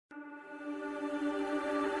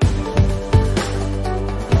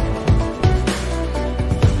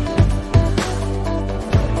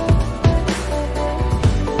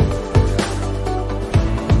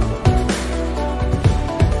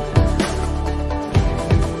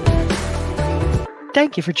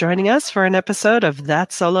Thank you for joining us for an episode of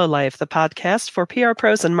That Solo Life, the podcast for PR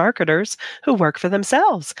pros and marketers who work for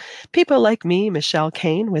themselves. People like me, Michelle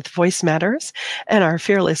Kane with VoiceMatters, and our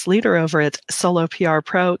fearless leader over at Solo PR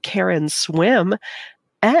Pro, Karen Swim.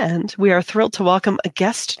 And we are thrilled to welcome a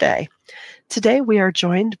guest today. Today we are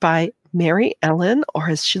joined by Mary Ellen, or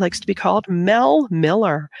as she likes to be called, Mel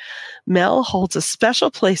Miller. Mel holds a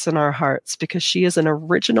special place in our hearts because she is an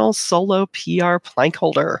original solo PR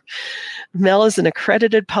plankholder. Mel is an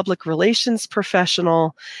accredited public relations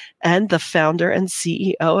professional and the founder and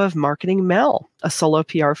CEO of Marketing Mel, a solo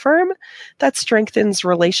PR firm that strengthens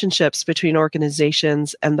relationships between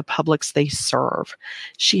organizations and the publics they serve.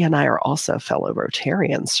 She and I are also fellow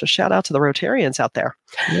Rotarians, so shout out to the Rotarians out there.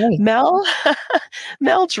 Yay.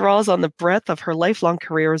 Mel draws on the breadth of her lifelong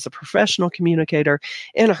career as a professional communicator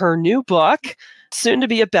in her new book, soon to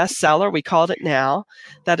be a bestseller, we called it now,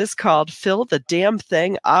 that is called Fill the Damn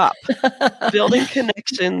Thing Up, Building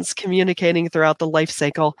Connections, Communicating Throughout the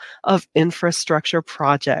Lifecycle of Infrastructure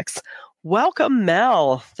Projects. Welcome,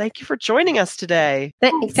 Mel. Thank you for joining us today.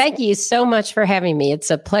 Thank you so much for having me. It's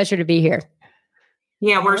a pleasure to be here.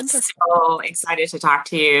 Yeah, we're so excited to talk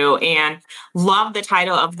to you and love the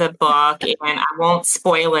title of the book. And I won't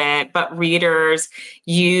spoil it, but readers,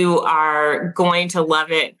 you are going to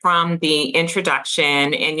love it from the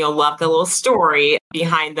introduction, and you'll love the little story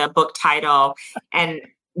behind the book title. And,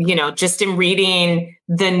 you know, just in reading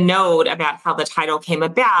the note about how the title came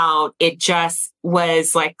about, it just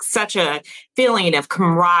was like such a feeling of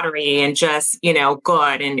camaraderie and just, you know,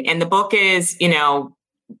 good. And the book is, you know,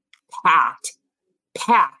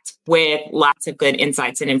 packed with lots of good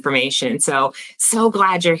insights and information. So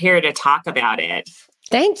glad you're here to talk about it.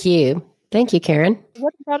 Thank you. Thank you, Karen.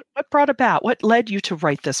 What led you to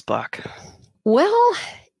write this book? Well,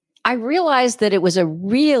 I realized that it was a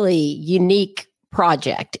really unique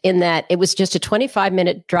project in that it was just a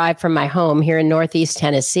 25-minute drive from my home here in Northeast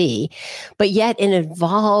Tennessee, but yet it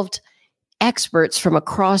involved experts from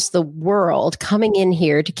across the world coming in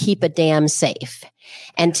here to keep a dam safe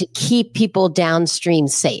and to keep people downstream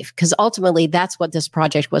safe. Because ultimately, that's what this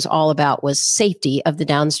project was all about, was safety of the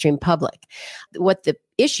downstream public. What the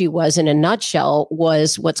issue was, in a nutshell,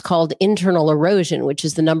 was what's called internal erosion, which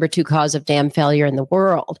is the number 2 cause of dam failure in the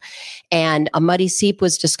world. And a muddy seep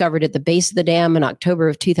was discovered at the base of the dam in October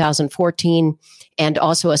of 2014. And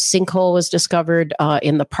also a sinkhole was discovered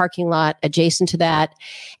in the parking lot adjacent to that.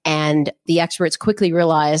 And the experts quickly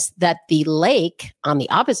realized that the lake on the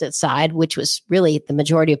opposite side, which was really the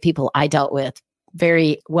majority of people I dealt with,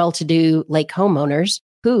 very well-to-do lake homeowners,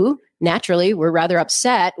 who naturally were rather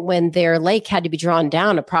upset when their lake had to be drawn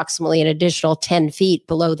down approximately an additional 10 feet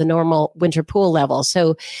below the normal winter pool level.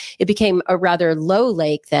 So it became a rather low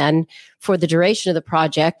lake then for the duration of the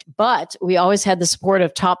project. But we always had the support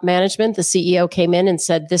of top management. The CEO came in and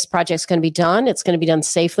said, this project's going to be done. It's going to be done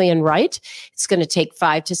safely and right. It's going to take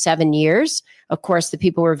 5 to 7 years. Of course, the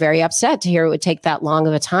people were very upset to hear it would take that long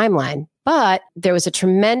of a timeline. But there was a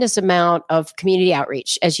tremendous amount of community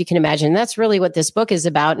outreach, as you can imagine. That's really what this book is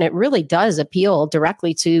about. And it really does appeal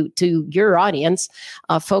directly to your audience,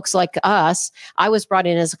 folks like us. I was brought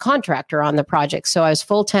in as a contractor on the project. So I was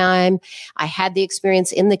full-time. I had the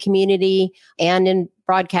experience in the community and in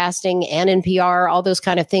broadcasting and in PR, all those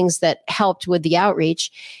kind of things that helped with the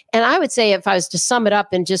outreach. And I would say, if I was to sum it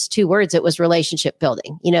up in just 2 words, it was relationship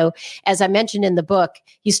building. You know, as I mentioned in the book,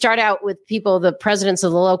 you start out with people, the presidents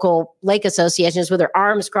of the local lake associations, with their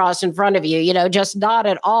arms crossed in front of you, you know, just not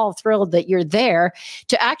at all thrilled that you're there,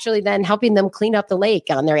 to actually then helping them clean up the lake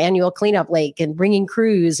on their annual cleanup lake and bringing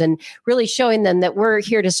crews and really showing them that we're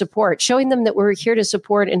here to support,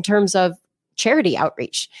 in terms of charity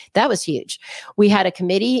outreach. That was huge. We had a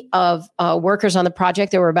committee of workers on the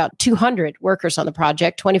project. There were about 200 workers on the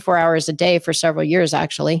project, 24 hours a day for several years,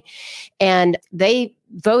 actually. And they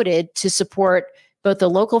voted to support both the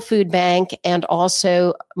local food bank and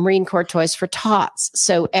also Marine Corps Toys for Tots.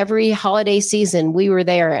 So every holiday season, we were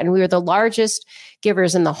there, and we were the largest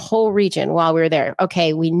givers in the whole region while we were there.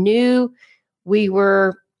 Okay, we knew we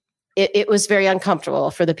were, it was very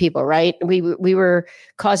uncomfortable for the people, right? We were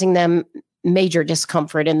causing them major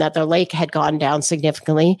discomfort in that their lake had gone down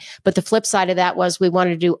significantly. But the flip side of that was we wanted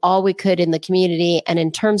to do all we could in the community and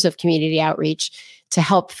in terms of community outreach to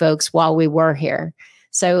help folks while we were here.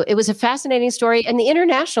 So it was a fascinating story. And the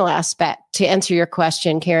international aspect, to answer your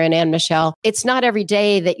question, Karen and Michelle, it's not every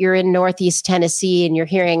day that you're in Northeast Tennessee and you're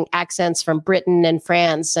hearing accents from Britain and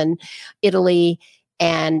France and Italy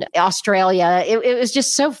and Australia. It was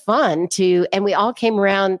just so fun and we all came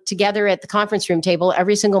around together at the conference room table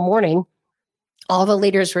every single morning. All the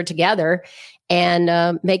leaders were together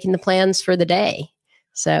and making the plans for the day.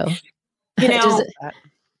 So You know,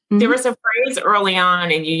 there Mhm. was a phrase early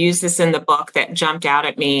on, and you use this in the book that jumped out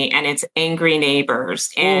at me, and it's angry neighbors.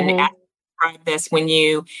 And as Mhm. I describe this, when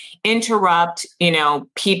you interrupt,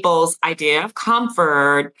 people's idea of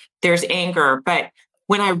comfort, there's anger. But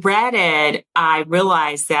when I read it, I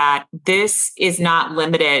realized that this is not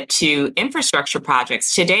limited to infrastructure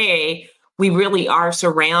projects. Today, we really are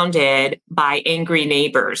surrounded by angry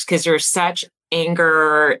neighbors because there's such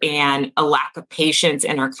anger and a lack of patience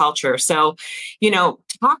in our culture. So,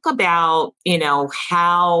 talk about,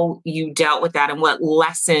 how you dealt with that and what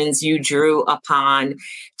lessons you drew upon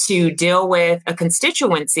to deal with a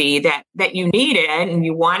constituency that you needed and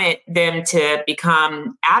you wanted them to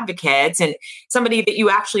become advocates and somebody that you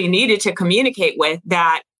actually needed to communicate with,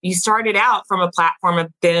 that you started out from a platform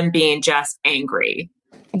of them being just angry.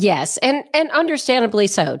 Yes, and understandably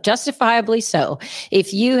so, justifiably so.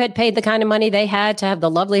 If you had paid the kind of money they had to have the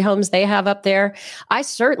lovely homes they have up there, I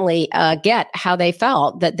certainly get how they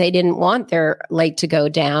felt that they didn't want their lake to go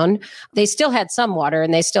down. They still had some water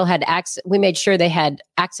and they still had access. We made sure they had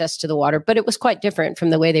access to the water, but it was quite different from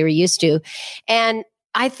the way they were used to. And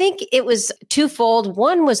I think it was twofold.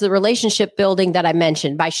 One was the relationship building that I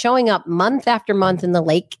mentioned. By showing up month after month in the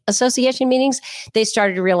Lake Association meetings, they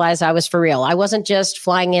started to realize I was for real. I wasn't just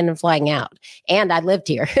flying in and flying out. And I lived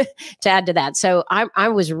here to add to that. So I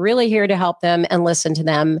was really here to help them and listen to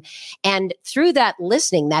them. And through that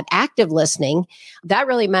listening, that active listening, that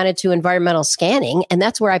really amounted to environmental scanning. And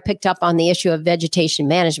that's where I picked up on the issue of vegetation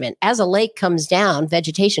management. As a lake comes down,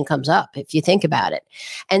 vegetation comes up, if you think about it.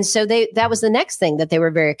 And so that was the next thing that they were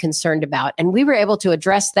very concerned about. And we were able to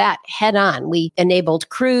address that head on. We enabled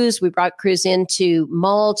crews. We brought crews in to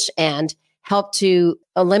mulch and help to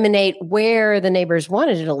eliminate where the neighbors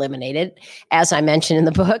wanted it eliminated. As I mentioned in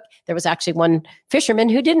the book, there was actually one fisherman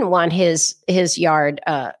who didn't want his yard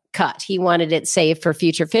cut. He wanted it saved for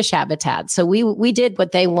future fish habitat. So we did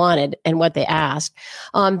what they wanted and what they asked.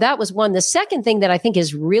 That was one. The second thing that I think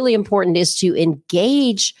is really important is to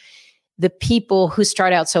engage the people who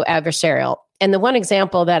start out so adversarial. And the one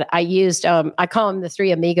example that I used, I call them the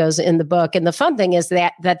three amigos in the book. And the fun thing is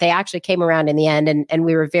that they actually came around in the end and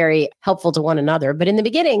we were very helpful to one another. But in the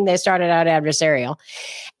beginning, they started out adversarial.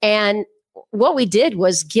 And what we did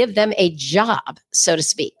was give them a job, so to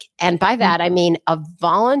speak. And by that, I mean a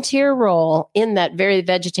volunteer role in that very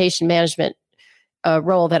vegetation management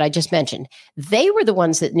role that I just mentioned. They were the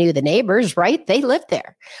ones that knew the neighbors, right? They lived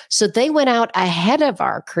there. So they went out ahead of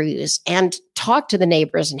our crews and talked to the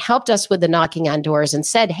neighbors and helped us with the knocking on doors and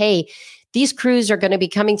said, hey, these crews are going to be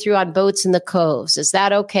coming through on boats in the coves. Is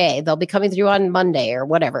that okay? They'll be coming through on Monday or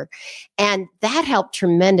whatever. And that helped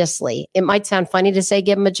tremendously. It might sound funny to say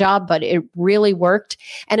give them a job, but it really worked.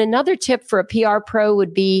 And another tip for a PR pro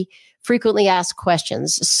would be frequently asked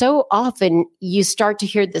questions. So often you start to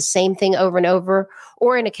hear the same thing over and over,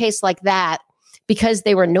 or in a case like that, because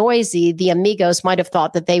they were noisy, the amigos might have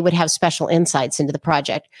thought that they would have special insights into the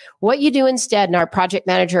project. What you do instead, and our project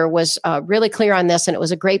manager was really clear on this, and it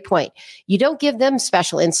was a great point. You don't give them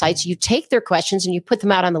special insights. You take their questions and you put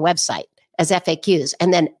them out on the website as FAQs,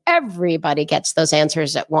 and then everybody gets those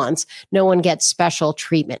answers at once. No one gets special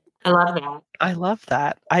treatment. I love that. I love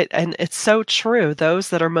that. And it's so true. Those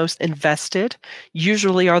that are most invested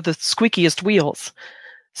usually are the squeakiest wheels.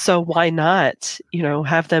 So why not,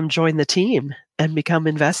 have them join the team and become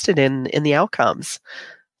invested in the outcomes?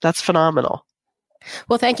 That's phenomenal.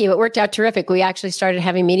 Well, thank you. It worked out terrific. We actually started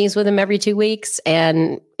having meetings with them every 2 weeks,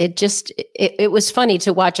 and it was funny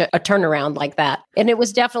to watch a turnaround like that. And it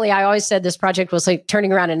was definitely, I always said this project was like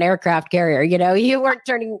turning around an aircraft carrier. You weren't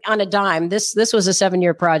turning on a dime. This was a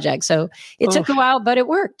 7-year project. So it took a while, but it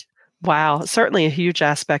worked. Wow. Certainly a huge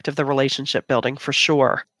aspect of the relationship building for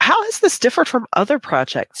sure. How has this differed from other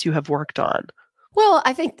projects you have worked on? Well,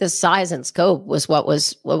 I think the size and scope was what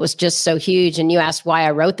was just so huge. And you asked why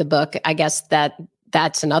I wrote the book. I guess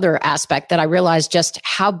that's another aspect that I realized just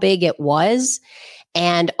how big it was.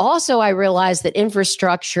 And also I realized that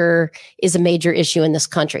infrastructure is a major issue in this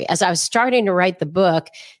country. As I was starting to write the book,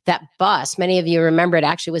 that bus, many of you remember it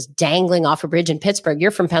actually was dangling off a bridge in Pittsburgh.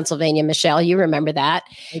 You're from Pennsylvania, Michelle. You remember that.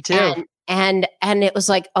 I do. And it was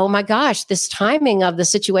like, oh my gosh, this timing of the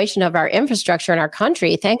situation of our infrastructure in our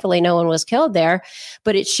country, thankfully no one was killed there,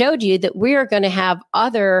 but it showed you that we are going to have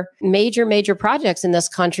other major projects in this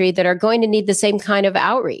country that are going to need the same kind of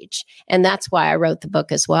outreach. And that's why I wrote the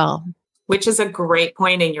book as well. Which is a great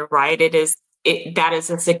point, and you're right. That is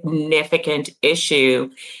a significant issue.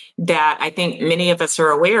 that I think many of us are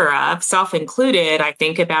aware of, self included. I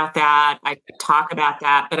think about that. I talk about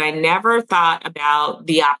that, but I never thought about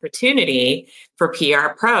the opportunity for PR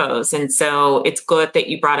pros. And so it's good that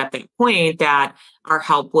you brought up that point that our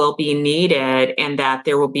help will be needed and that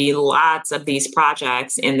there will be lots of these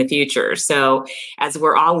projects in the future. So as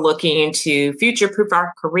we're all looking to future-proof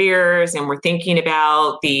our careers and we're thinking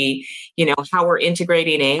about the, how we're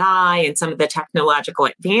integrating AI and some of the technological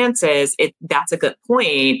advances, that's a good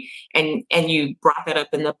point. And you brought that up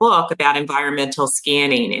in the book about environmental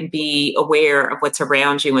scanning and be aware of what's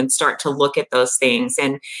around you and start to look at those things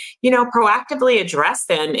and, proactively address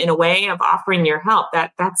them in a way of offering your help.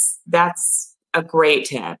 That's a great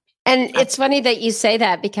tip. And it's funny that you say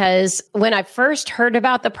that because when I first heard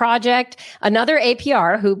about the project, another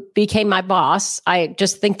APR who became my boss, I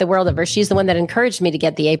just think the world of her. She's the one that encouraged me to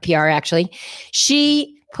get the APR, actually.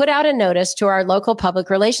 She put out a notice to our local public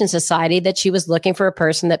relations society that she was looking for a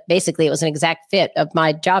person that basically it was an exact fit of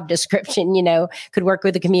my job description, could work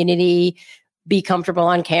with the community, be comfortable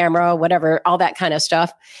on camera, whatever, all that kind of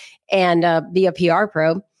stuff, and be a PR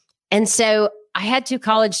pro. And so I had 2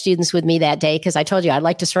 college students with me that day because I told you I'd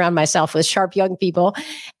like to surround myself with sharp young people.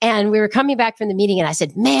 And we were coming back from the meeting and I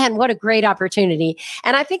said, man, what a great opportunity.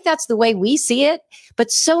 And I think that's the way we see it. But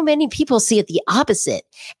so many people see it the opposite.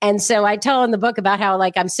 And so I tell in the book about how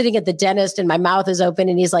I'm sitting at the dentist and my mouth is open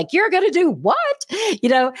and he's like, you're going to do what?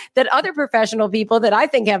 That other professional people that I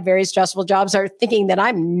think have very stressful jobs are thinking that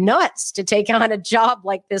I'm nuts to take on a job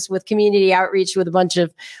like this with community outreach with a bunch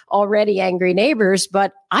of already angry neighbors.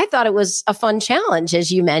 But I thought it was a fun challenge, as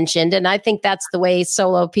you mentioned. And I think that's the way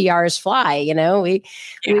solo PRs fly.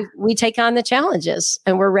 We take on the challenges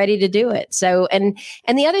and we're ready to do it. So, and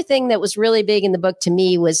the other thing that was really big in the book to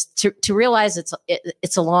me was to realize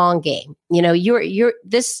it's a long game. You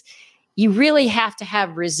really have to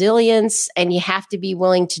have resilience and you have to be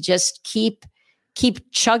willing to just keep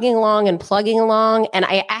chugging along and plugging along. And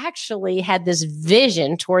I actually had this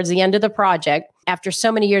vision towards the end of the project after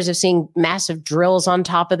so many years of seeing massive drills on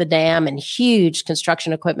top of the dam and huge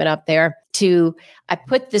construction equipment up there I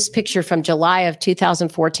put this picture from July of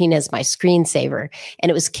 2014 as my screensaver. And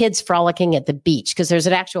it was kids frolicking at the beach because there's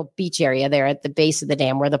an actual beach area there at the base of the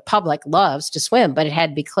dam where the public loves to swim, but it had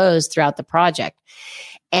to be closed throughout the project.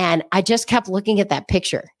 And I just kept looking at that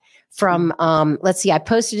picture from, I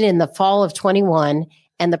posted it in the fall of 21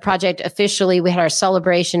 and the project officially, we had our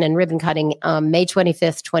celebration and ribbon cutting May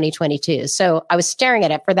 25th, 2022. So I was staring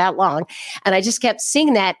at it for that long. And I just kept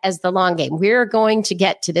seeing that as the long game. We're going to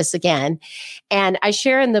get to this again. And I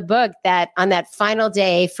share in the book that on that final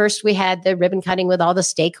day, first we had the ribbon cutting with all the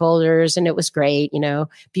stakeholders and it was great,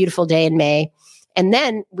 beautiful day in May. And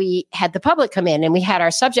then we had the public come in and we had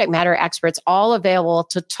our subject matter experts all available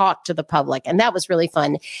to talk to the public. And that was really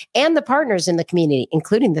fun. And the partners in the community,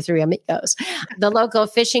 including the 3 amigos, the local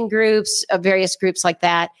fishing groups, various groups like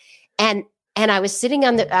that. And I was sitting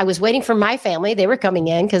I was waiting for my family. They were coming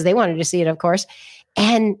in because they wanted to see it, of course.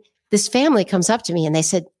 And this family comes up to me and they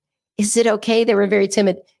said, is it okay? They were very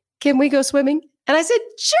timid. Can we go swimming? And I said,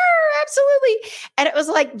 sure, absolutely. And it was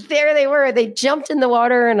like, there they were. They jumped in the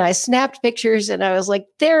water and I snapped pictures and I was like,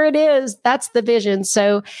 there it is. That's the vision.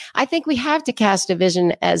 So I think we have to cast a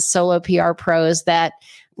vision as solo PR pros that,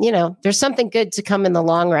 there's something good to come in the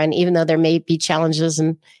long run, even though there may be challenges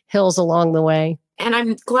and hills along the way. And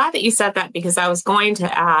I'm glad that you said that because I was going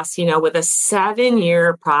to ask, with a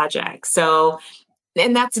 7-year project.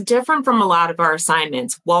 And that's different from a lot of our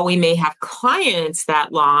assignments. While we may have clients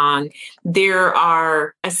that long, there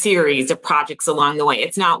are a series of projects along the way.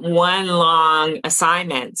 It's not one long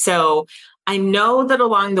assignment. So I know that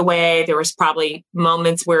along the way, there was probably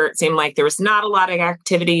moments where it seemed like there was not a lot of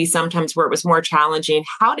activity, sometimes where it was more challenging.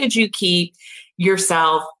 How did you keep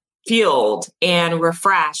yourself fueled and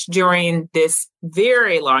refreshed during this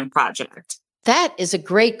very long project? That is a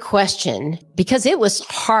great question because it was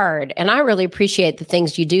hard. And I really appreciate the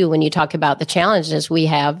things you do when you talk about the challenges we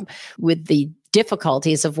have with the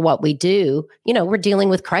difficulties of what we do. We're dealing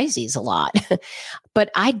with crises a lot.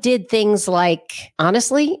 But I did things like,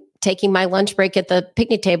 honestly, taking my lunch break at the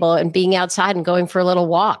picnic table and being outside and going for a little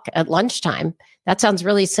walk at lunchtime. That sounds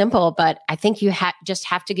really simple, but I think you just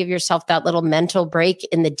have to give yourself that little mental break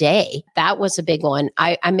in the day. That was a big one.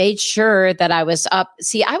 I made sure that I was up.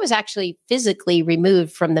 See, I was actually physically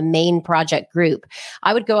removed from the main project group.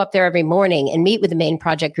 I would go up there every morning and meet with the main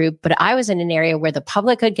project group, but I was in an area where the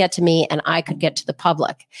public could get to me and I could get to the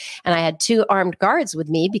public. And I had 2 armed guards with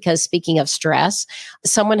me because, speaking of stress,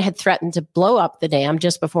 someone had threatened to blow up the dam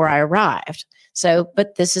just before I arrived. So,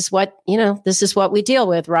 but this is what we deal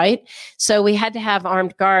with, right? So we had had to have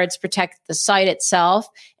armed guards protect the site itself,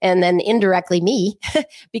 and then indirectly me,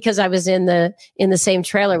 because I was in the same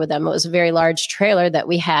trailer with them. It was a very large trailer that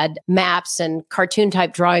we had maps and cartoon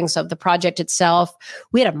type drawings of the project itself.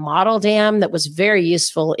 We had a model dam that was very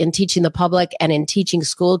useful in teaching the public and in teaching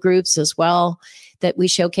school groups as well, that we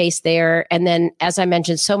showcased there. And then, as I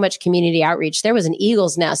mentioned, so much community outreach. There was an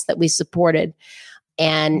eagle's nest that we supported.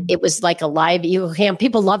 And it was like a live eagle cam.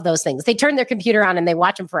 People love those things. They turn their computer on and they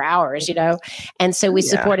watch them for hours, And so we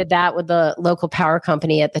supported that with the local power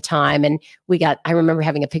company at the time. And I remember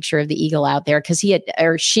having a picture of the eagle out there because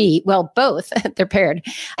both, they're paired,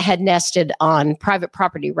 had nested on private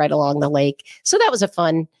property right along the lake. So that was a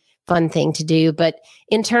fun thing to do. But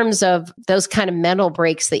in terms of those kind of mental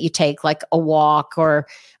breaks that you take, like a walk or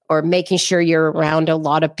making sure you're around a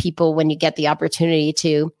lot of people when you get the opportunity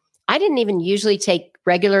to, I didn't even usually take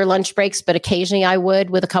regular lunch breaks, but occasionally I would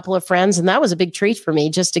with a couple of friends. And that was a big treat for me,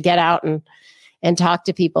 just to get out and talk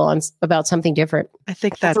to people about something different. I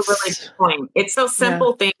think that's a really good point. It's those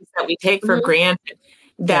simple things that we take for granted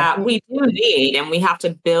that we do need, and we have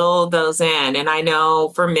to build those in. And I know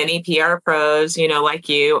for many PR pros, like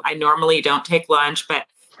you, I normally don't take lunch, but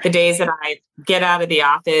the days that I get out of the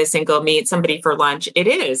office and go meet somebody for lunch,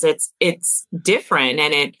 it's different,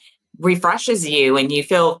 and it refreshes you and you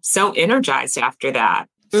feel so energized after that.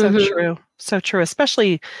 So true. So true.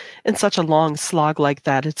 Especially in such a long slog like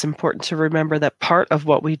that, it's important to remember that part of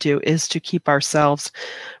what we do is to keep ourselves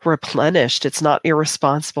replenished. It's not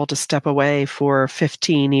irresponsible to step away for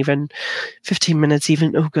 15 minutes,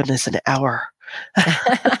 even, oh goodness, an hour.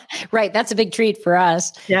 Right. That's a big treat for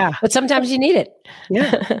us. Yeah. But sometimes you need it.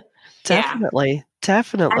 Yeah. Definitely.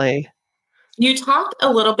 Definitely. You talked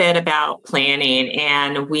a little bit about planning,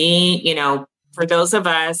 and we, for those of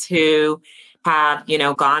us who have,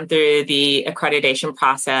 gone through the accreditation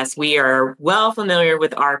process, we are well familiar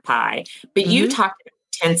with RPI, but you talked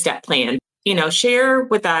about 10-step plan. Share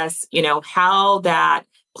with us, how that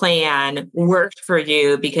plan worked for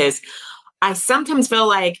you, because I sometimes feel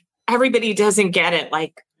like everybody doesn't get it.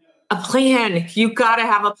 Like, a plan, you got to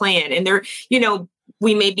have a plan. And there,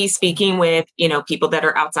 we may be speaking with, people that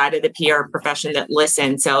are outside of the PR profession that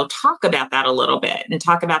listen. So talk about that a little bit and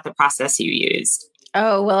talk about the process you used.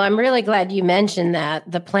 Oh, well, I'm really glad you mentioned that,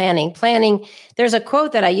 the planning. There's a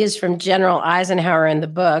quote that I used from General Eisenhower in the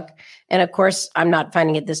book. And of course, I'm not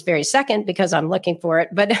finding it this very second because I'm looking for it.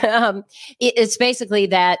 But it's basically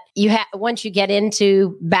that once you get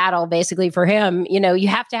into battle, basically for him, you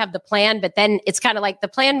have to have the plan. But then it's kind of like the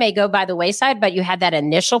plan may go by the wayside, but you had that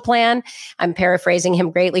initial plan. I'm paraphrasing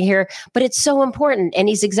him greatly here, but it's so important. And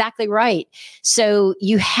he's exactly right. So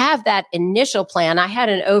you have that initial plan. I had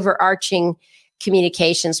an overarching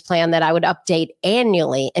communications plan that I would update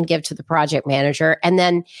annually and give to the project manager. And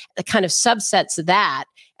then the kind of subsets of that,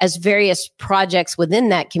 as various projects within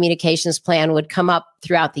that communications plan would come up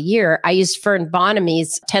throughout the year. I used Fern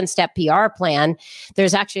Bonamy's 10-step PR plan.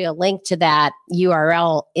 There's actually a link to that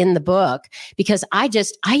URL in the book, because I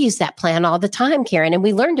use that plan all the time, Karen. And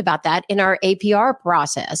we learned about that in our APR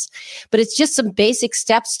process. But it's just some basic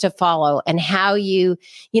steps to follow, and how you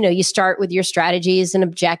start with your strategies and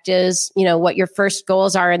objectives, what your first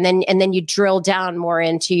goals are. And then you drill down more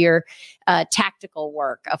into your tactical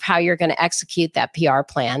work of how you're going to execute that PR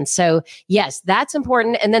plan. So yes, that's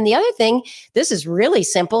important. And then the other thing, this is really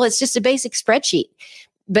simple. It's just a basic spreadsheet.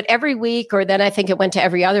 But every week, or then I think it went to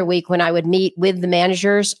every other week when I would meet with the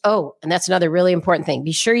managers. Oh, and that's another really important thing.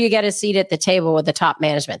 Be sure you get a seat at the table with the top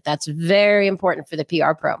management. That's very important for the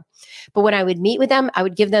PR pro. But when I would meet with them, I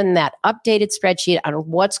would give them that updated spreadsheet on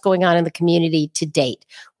what's going on in the community to date,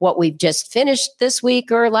 what we've just finished this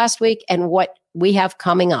week or last week, and what we have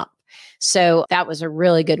coming up. So that was a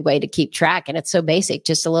really good way to keep track. And it's so basic,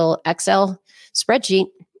 just a little Excel spreadsheet,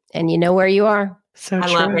 and you know where you are. So I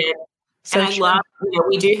true. love it. So and I love,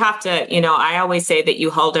 we do have to, I always say that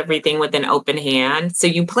you hold everything with an open hand. So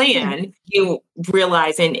you plan, you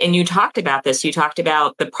realize, and you talked about this, you talked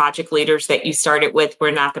about the project leaders that you started with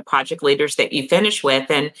were not the project leaders that you finish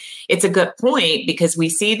with. And it's a good point, because we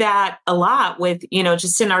see that a lot with,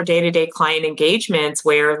 just in our day-to-day client engagements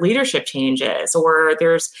where leadership changes or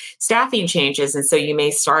there's staffing changes. And so you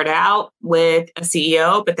may start out with a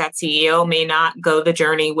CEO, but that CEO may not go the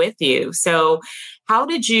journey with you. So how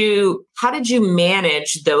did you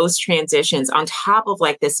manage those transitions on top of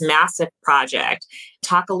like this massive project?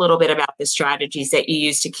 Talk a little bit about the strategies that you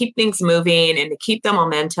use to keep things moving and to keep the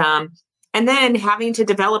momentum, and then having to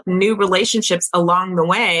develop new relationships along the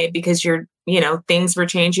way because things were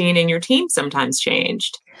changing and your team sometimes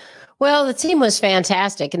changed. Well, the team was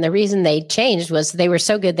fantastic. And the reason they changed was they were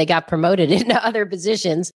so good, they got promoted into other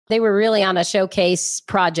positions. They were really on a showcase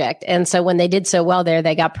project. And so when they did so well there,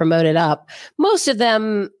 they got promoted up. Most of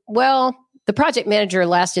them, well, the project manager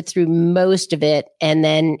lasted through most of it. And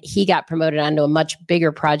then he got promoted onto a much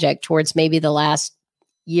bigger project towards maybe the last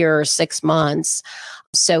year or 6 months.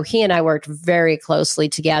 So he and I worked very closely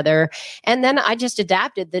together. And then I just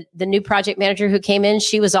adapted the new project manager who came in.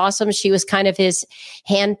 She was awesome. She was kind of his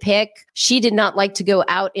handpick. She did not like to go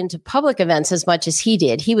out into public events as much as he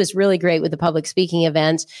did. He was really great with the public speaking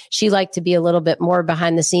events. She liked to be a little bit more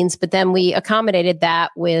behind the scenes, but then we accommodated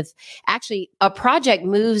that with actually a project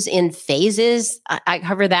moves in phases. I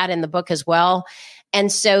cover that in the book as well.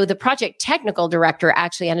 And so the project technical director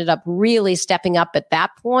actually ended up really stepping up at that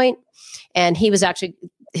point. And he was actually,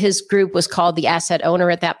 his group was called the asset owner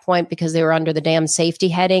at that point because they were under the dam safety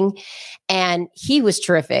heading. And he was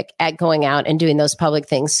terrific at going out and doing those public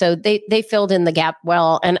things. So they filled in the gap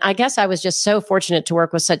well. And I guess I was just so fortunate to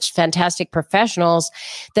work with such fantastic professionals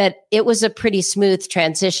that it was a pretty smooth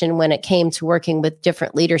transition when it came to working with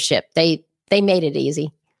different leadership. They made it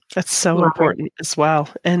easy. That's so important as well.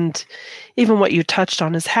 And even what you touched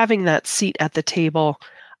on is having that seat at the table.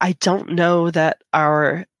 I don't know that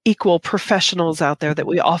our equal professionals out there that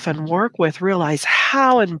we often work with realize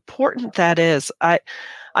how important that is. I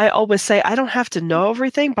always say I don't have to know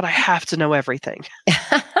everything, but I have to know everything.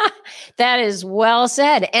 That is well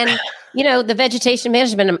said. And the vegetation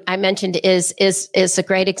management I mentioned is a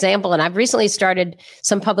great example. And I've recently started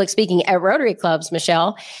some public speaking at Rotary clubs,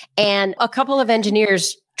 Michelle, and a couple of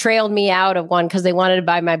engineers trailed me out of one because they wanted to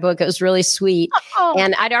buy my book. It was really sweet. Oh.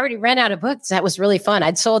 And I'd already ran out of books. That was really fun.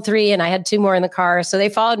 I'd sold 3 and I had 2 more in the car. So they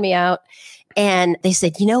followed me out and they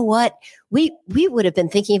said, you know what? We would have been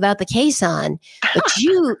thinking about the caisson, but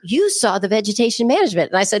you saw the vegetation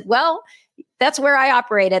management. And I said, well, that's where I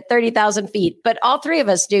operate at 30,000 feet. But all 3 of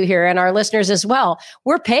us do here and our listeners as well.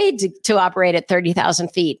 We're paid to operate at 30,000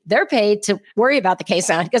 feet. They're paid to worry about the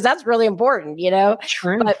caisson because that's really important,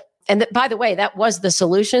 True. And by the way, that was the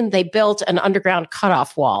solution. They built an underground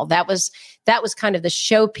cutoff wall. That was kind of the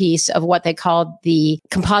showpiece of what they called the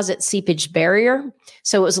composite seepage barrier.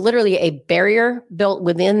 So it was literally a barrier built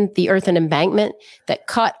within the earthen embankment that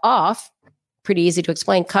cut off, pretty easy to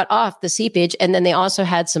explain, cut off the seepage. And then they also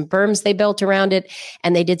had some berms they built around it,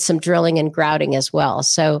 and they did some drilling and grouting as well.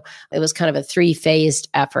 So it was kind of a 3-phased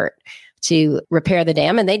effort to repair the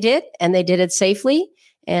dam. And they did it safely.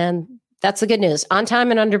 And that's the good news. On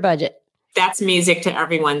time and under budget. That's music to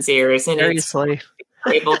everyone's ears. And seriously,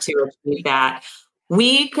 it's able to achieve that.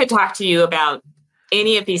 We could talk to you about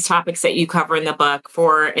any of these topics that you cover in the book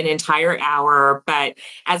for an entire hour. But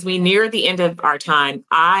as we near the end of our time,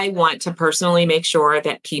 I want to personally make sure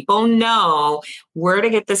that people know where to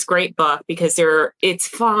get this great book because it's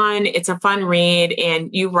fun. It's a fun read and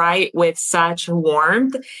you write with such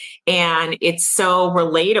warmth and it's so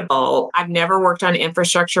relatable. I've never worked on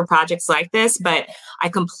infrastructure projects like this, but I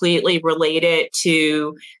completely relate it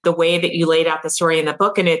to the way that you laid out the story in the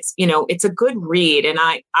book. And it's a good read. And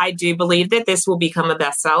I do believe that this will become a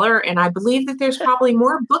bestseller. And I believe that there's probably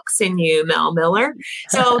more books in you, Mel Miller.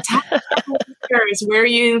 So tell listeners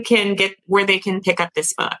where they can pick up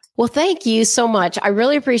this book. Well, thank you so much. I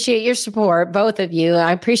really appreciate your support, both of you.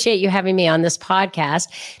 I appreciate you having me on this podcast.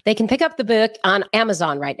 They can pick up the book on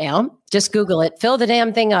Amazon right now. Just Google it, fill the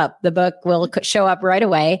damn thing up. The book will show up right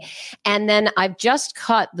away. And then I've just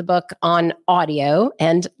cut the book on audio,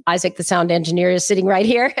 and Isaac, the sound engineer, is sitting right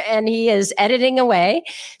here and he is editing away.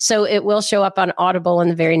 So it will show up on Audible in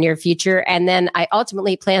the very near future. And then I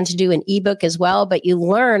ultimately plan to do an ebook as well, but you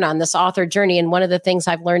learn on this author journey. And one of the things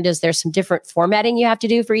I've learned is there's some different formatting you have to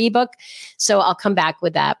do for ebook. So I'll come back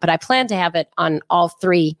with that, but I plan to have it on all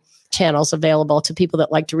 3 channels available to people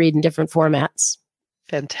that like to read in different formats.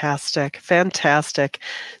 Fantastic. Fantastic.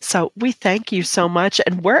 So we thank you so much.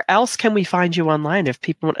 And where else can we find you online? If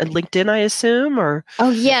people want LinkedIn, I assume, or? Oh,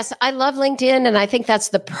 yes. I love LinkedIn. And I think that's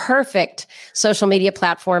the perfect social media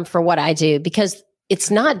platform for what I do because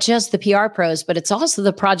it's not just the PR pros, but it's also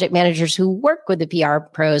the project managers who work with the PR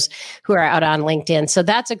pros who are out on LinkedIn. So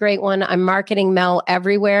that's a great one. I'm Marketing Mel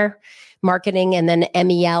everywhere. Marketing and then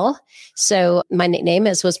MEL. So my nickname,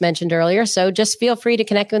 as was mentioned earlier. So just feel free to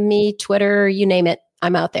connect with me, Twitter, you name it.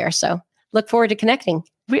 I'm out there. So look forward to connecting.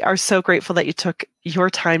 We are so grateful that you took your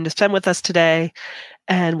time to spend with us today.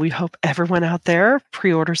 And we hope everyone out there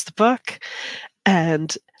pre-orders the book.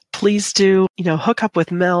 And please do, hook up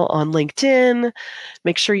with Mel on LinkedIn.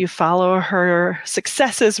 Make sure you follow her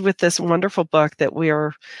successes with this wonderful book that we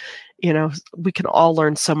can all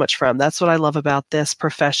learn so much from. That's what I love about this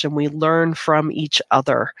profession. We learn from each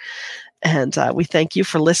other. And we thank you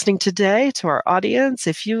for listening today. To our audience,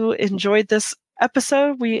 if you enjoyed this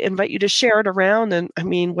episode, we invite you to share it around. And I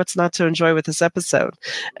mean, what's not to enjoy with this episode?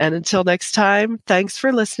 And until next time, thanks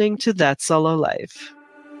for listening to That Solo Life.